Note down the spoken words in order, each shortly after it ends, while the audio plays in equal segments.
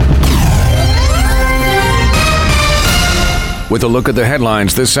With a look at the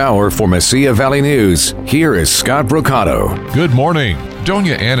headlines this hour for Mesilla Valley News, here is Scott Brocato. Good morning.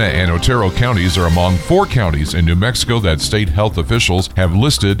 Doña Ana and Otero counties are among 4 counties in New Mexico that state health officials have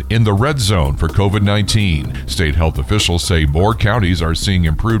listed in the red zone for COVID-19. State health officials say more counties are seeing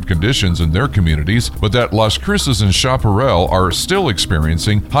improved conditions in their communities, but that Las Cruces and Chaparral are still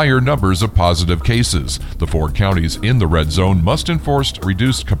experiencing higher numbers of positive cases. The 4 counties in the red zone must enforce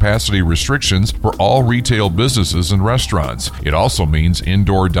reduced capacity restrictions for all retail businesses and restaurants. It also means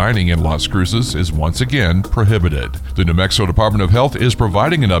indoor dining in Las Cruces is once again prohibited. The New Mexico Department of Health is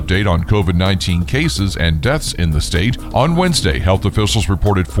providing an update on COVID-19 cases and deaths in the state. On Wednesday, health officials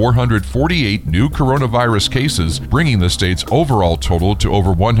reported 448 new coronavirus cases, bringing the state's overall total to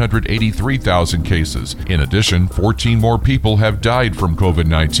over 183,000 cases. In addition, 14 more people have died from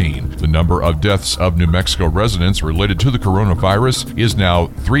COVID-19. The number of deaths of New Mexico residents related to the coronavirus is now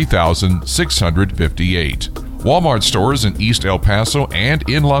 3,658. Walmart stores in East El Paso and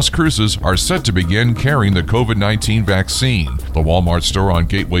in Las Cruces are set to begin carrying the COVID-19 vaccine. The Walmart store on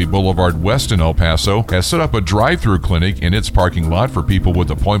Gateway Boulevard West in El Paso has set up a drive-through clinic in its parking lot for people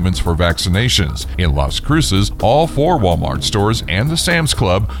with appointments for vaccinations. In Las Cruces, all 4 Walmart stores and the Sam's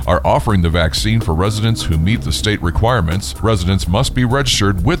Club are offering the vaccine for residents who meet the state requirements. Residents must be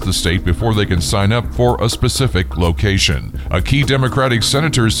registered with the state before they can sign up for a specific location. A key Democratic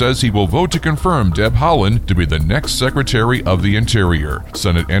senator says he will vote to confirm Deb Haaland to be the next Secretary of the Interior.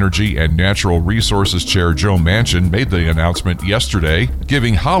 Senate Energy and Natural Resources Chair Joe Manchin made the announcement yesterday,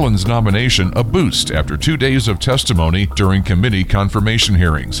 giving Haaland's nomination a boost after 2 days of testimony during committee confirmation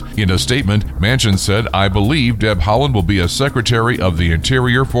hearings. In a statement, Manchin said, "I believe Deb Haaland will be a Secretary of the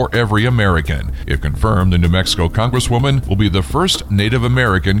Interior for every American." If confirmed, the New Mexico Congresswoman will be the first Native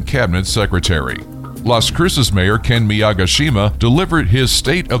American cabinet secretary. Las Cruces Mayor Ken Miyagashima delivered his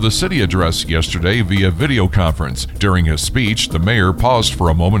State of the City address yesterday via video conference. During his speech, the mayor paused for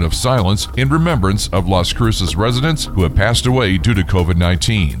a moment of silence in remembrance of Las Cruces residents who have passed away due to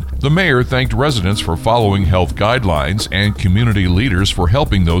COVID-19. The mayor thanked residents for following health guidelines and community leaders for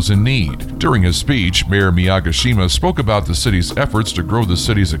helping those in need. During his speech, Mayor Miyagashima spoke about the city's efforts to grow the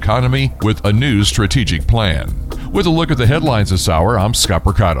city's economy with a new strategic plan. With a look at the headlines this hour, I'm Scott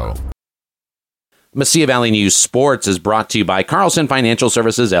Brocato. Mesilla Valley News Sports is brought to you by Carlson Financial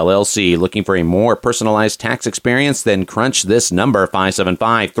Services, LLC. Looking for a more personalized tax experience? Then crunch this number,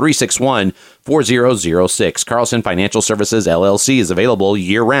 575-361-4006. Carlson Financial Services, LLC is available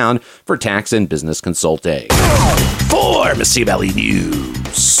year-round for tax and business consulting. For Mesilla Valley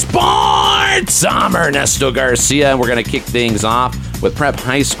News Sports, I'm Ernesto Garcia, and we're going to kick things off with Prep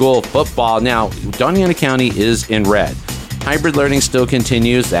High School football. Now, Doña Ana County is in red. Hybrid learning still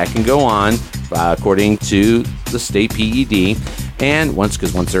continues. That can go on. According to the state PED, and once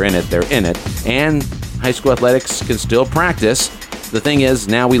they're in it, they're in it. And high school athletics can still practice. The thing is,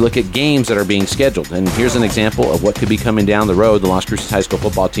 now we look at games that are being scheduled, and here's an example of what could be coming down the road. The Las Cruces High School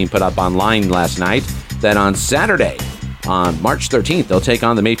football team put up online last night that on Saturday, on March 13th, they'll take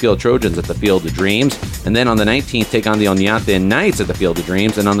on the Mayfield Trojans at the Field of Dreams, and then on the 19th, take on the Oñate Knights at the Field of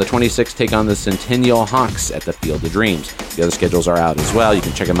Dreams, and on the 26th, take on the Centennial Hawks at the Field of Dreams. The other schedules are out as well. You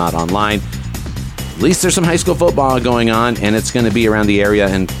can check them out online. At least there's some high school football going on, and it's going to be around the area,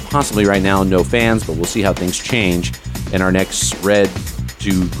 and possibly right now no fans, but we'll see how things change in our next red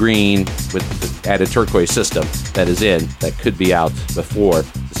to green with the added turquoise system that is in, that could be out before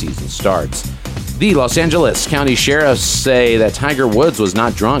the season starts. The Los Angeles County Sheriffs say that Tiger Woods was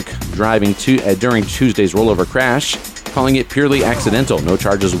not drunk driving during Tuesday's rollover crash, calling it purely accidental. No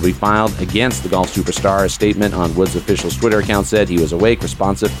charges will be filed against the golf superstar. A statement on Woods' official's Twitter account said he was awake,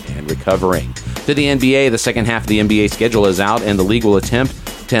 responsive, and recovering. To the NBA, the second half of the NBA schedule is out, and the league will attempt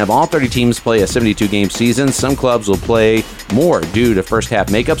to have all 30 teams play a 72-game season. Some clubs will play more due to first-half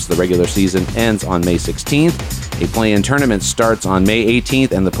makeups. The regular season ends on May 16th. A play-in tournament starts on May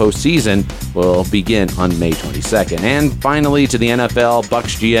 18th, and the postseason will begin on May 22nd. And finally, to the NFL,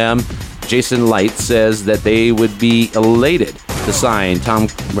 Bucs GM Jason Light says that they would be elated to sign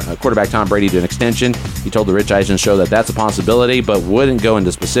quarterback Tom Brady to an extension. He told the Rich Eisen show that that's a possibility, but wouldn't go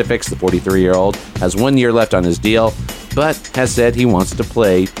into specifics. The 43-year-old has 1 year left on his deal, but has said he wants to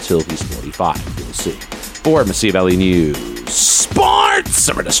play till he's 45. We'll see. For Mesilla Valley News Sports,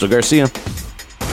 I'm Ernesto Garcia.